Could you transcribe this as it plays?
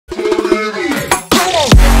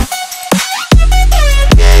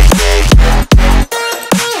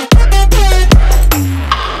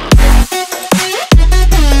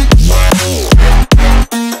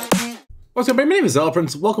name is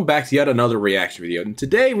ZealetPrince. Welcome back to yet another reaction video. And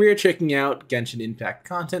today we are checking out Genshin Impact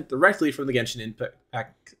content directly from the Genshin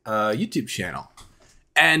Impact YouTube channel.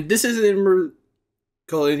 And this is in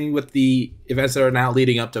collating with the events that are now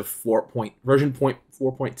leading up to version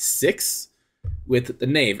 4.6 with the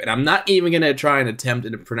Knave. And I'm not even going to try and attempt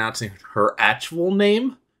in pronouncing her actual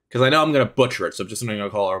name, because I know I'm going to butcher it. So I'm just going to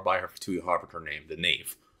call her by her her name, the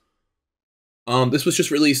Knave. This was just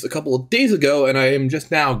released a couple of days ago, and I am just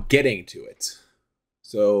now getting to it.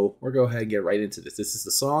 So we'll go ahead and get right into this. This is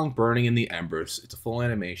the song Burning in the Embers. It's a full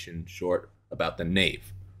animation short about the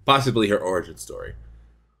Knave, possibly her origin story.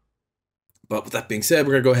 But with that being said,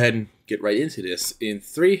 we're going to go ahead and get right into this in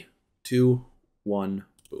 3, 2, 1,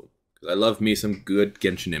 boom. Because I love me some good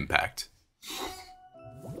Genshin Impact.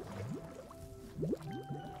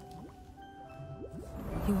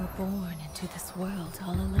 You were born into this world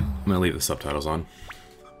all alone. I'm gonna leave the subtitles on.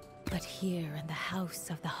 But here in the house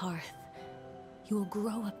of the hearth, you will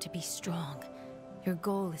grow up to be strong. Your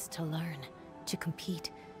goal is to learn, to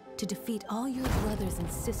compete, to defeat all your brothers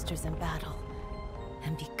and sisters in battle,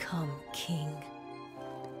 and become king.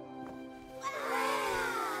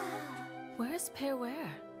 Where's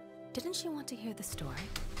Perware? Didn't she want to hear the story?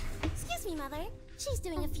 Excuse me, Mother. She's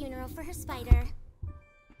doing a funeral for her spider.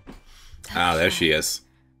 Ah, there she is.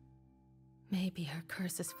 Maybe her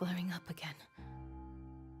curse is flaring up again.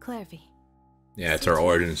 Clairvy. Yeah, it's her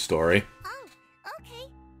origin story. Oh,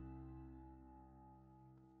 okay.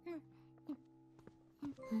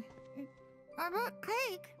 I want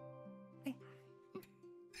cake.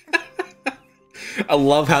 I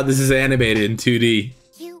love how this is animated in 2D.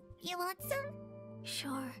 You want some?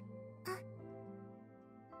 Sure.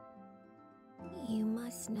 You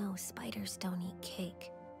must know spiders don't eat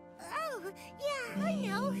cake. Oh, yeah, I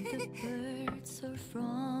know. The birds are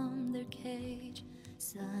from their cage.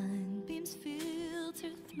 Sunbeams filter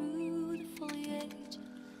through the foliage.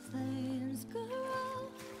 Flames grow.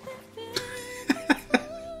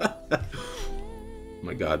 Oh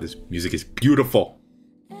my god, this music is beautiful.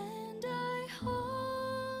 And I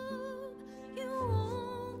hope you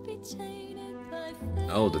won't be tainted by fate.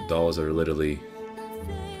 Oh, the dolls are literally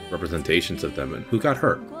representations of them. And who got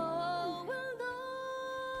hurt?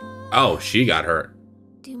 Oh, she got hurt.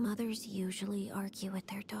 Do mothers usually argue with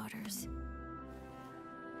their daughters?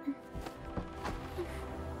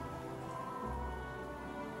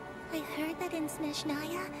 I heard that in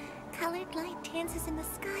Snezhnaya, colored light dances in the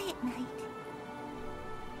sky at night.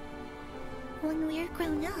 When we're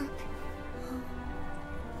grown up,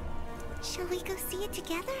 shall we go see it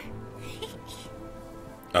together?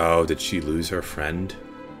 Oh, did she lose her friend?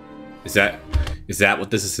 Is that what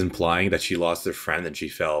this is implying? That she lost her friend and she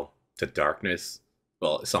fell to darkness?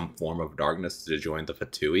 Well, some form of darkness to join the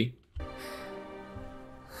Fatui?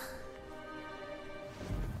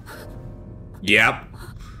 Yep.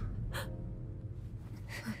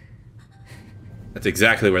 That's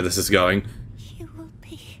exactly where this is going. You will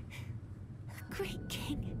be a great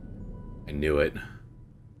king. I knew it.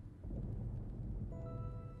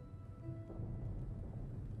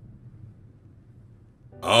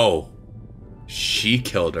 Oh. She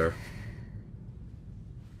killed her.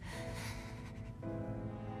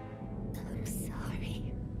 I'm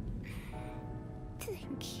sorry.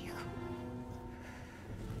 Thank you.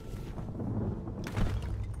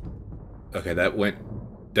 Okay, that went...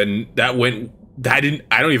 I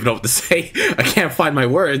don't even know what to say. I can't find my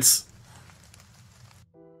words.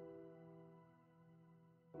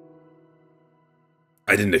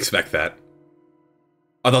 I didn't expect that.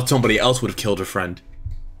 I thought somebody else would have killed her friend.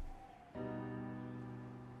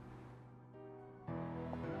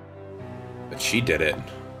 But she did it.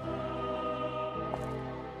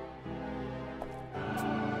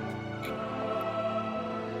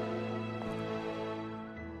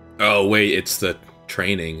 Oh, wait, it's the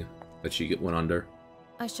training that she went under.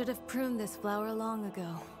 I should have pruned this flower long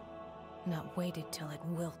ago. Not waited till it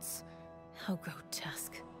wilts. How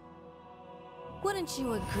grotesque. Wouldn't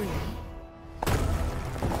you agree?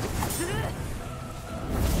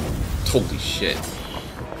 Holy shit.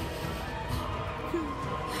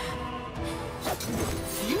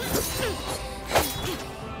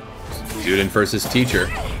 Student versus teacher.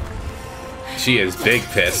 She is big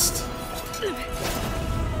pissed.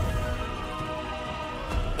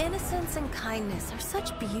 Innocence and kindness are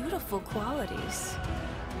such beautiful qualities.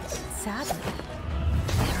 Sadly,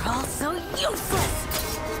 they're all so useless!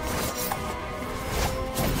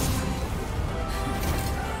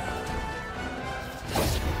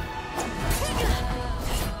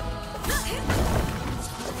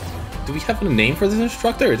 Do we have a name for this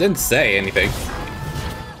instructor? It didn't say anything.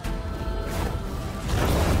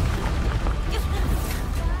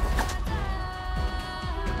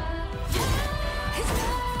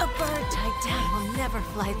 never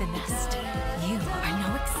fly the nest. You are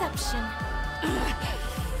no exception.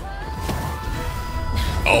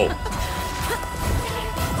 Oh.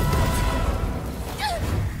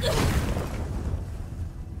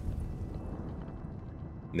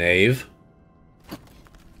 Knave.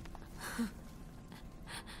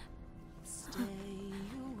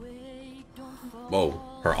 Whoa,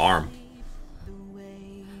 her arm.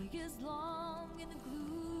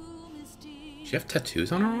 She have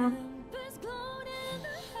tattoos on her arm?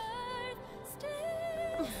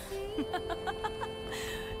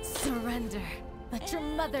 Surrender. Let your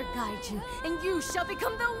mother guide you, and you shall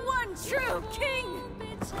become the one true king!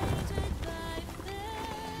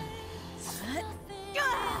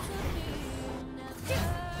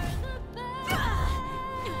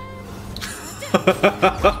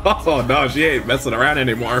 Oh no, she ain't messing around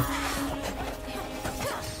anymore.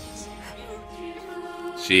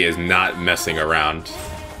 She is not messing around.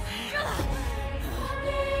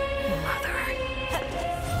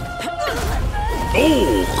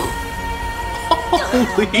 Oh!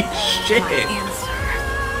 Holy shit!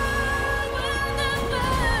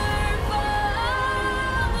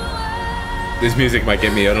 This music might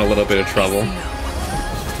get me in a little bit of trouble.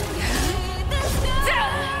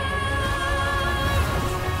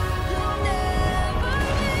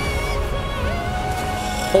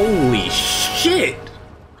 Holy shit!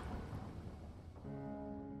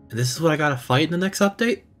 And this is what I gotta fight in the next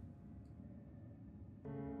update?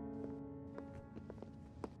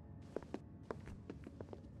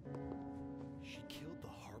 She killed the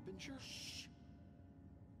Harbinger?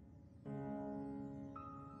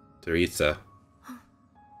 Teresa.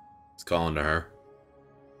 It's calling to her.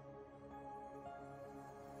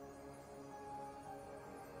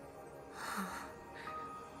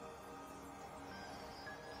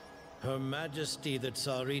 Her Majesty the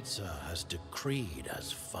Tsaritsa has decreed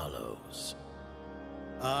as follows.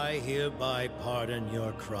 I hereby pardon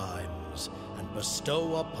your crimes and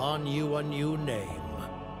bestow upon you a new name.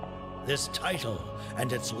 This title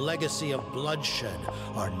and its legacy of bloodshed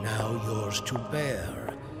are now yours to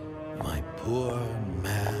bear. My poor,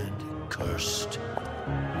 mad, cursed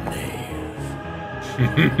knave.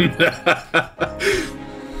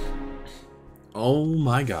 Oh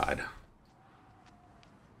my god.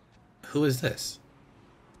 Who is this?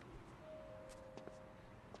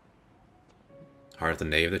 Heart of the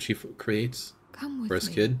Knave that she creates? Come with First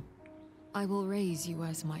me. kid? I will raise you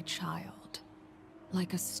as my child,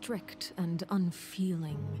 like a strict and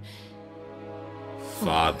unfeeling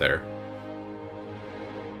Father.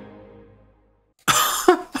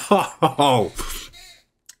 Oh.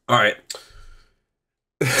 Alright.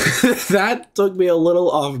 That took me a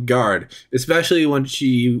little off guard, especially when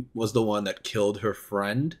she was the one that killed her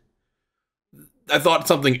friend. I thought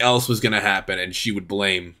something else was gonna happen and she would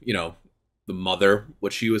blame, you know, the mother,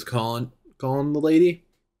 what she was calling the lady.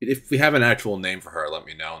 If we have an actual name for her, let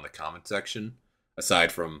me know in the comment section,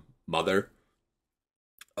 aside from mother.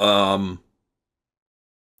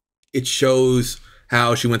 It shows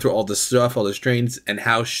how she went through all this stuff, all this trains, and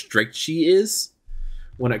how strict she is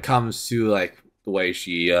when it comes to like the way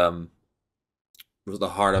she was the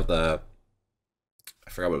heart of the, I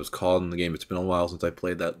forgot what it was called in the game. It's been a while since I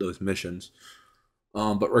played those missions.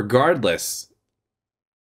 But regardless,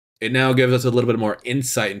 it now gives us a little bit more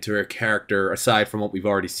insight into her character, aside from what we've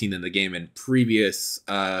already seen in the game in previous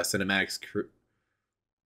cinematics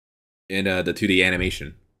in the 2D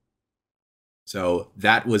animation. So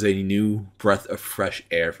that was a new breath of fresh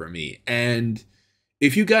air for me. And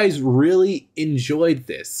if you guys really enjoyed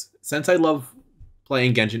this, since I love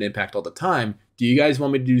playing Genshin Impact all the time, do you guys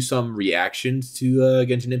want me to do some reactions to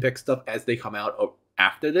Genshin Impact stuff as they come out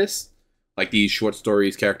after this? Like these short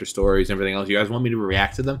stories, character stories, and everything else. You guys want me to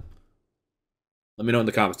react to them? Let me know in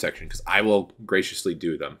the comment section, because I will graciously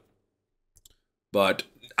do them. But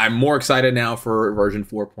I'm more excited now for version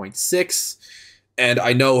 4.6. And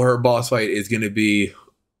I know her boss fight is going to be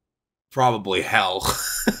probably hell.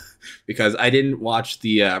 Because I didn't watch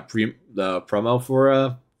the promo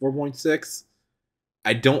for 4.6.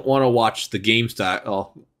 I don't want to watch the game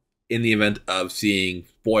style in the event of seeing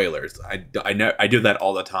spoilers. I do that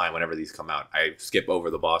all the time whenever these come out. I skip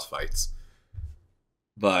over the boss fights.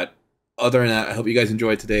 But other than that, I hope you guys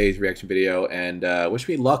enjoyed today's reaction video, and wish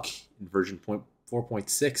me luck in version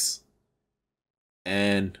 4.6.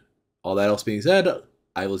 And all that else being said,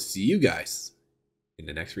 I will see you guys in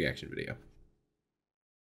the next reaction video.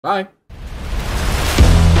 Bye!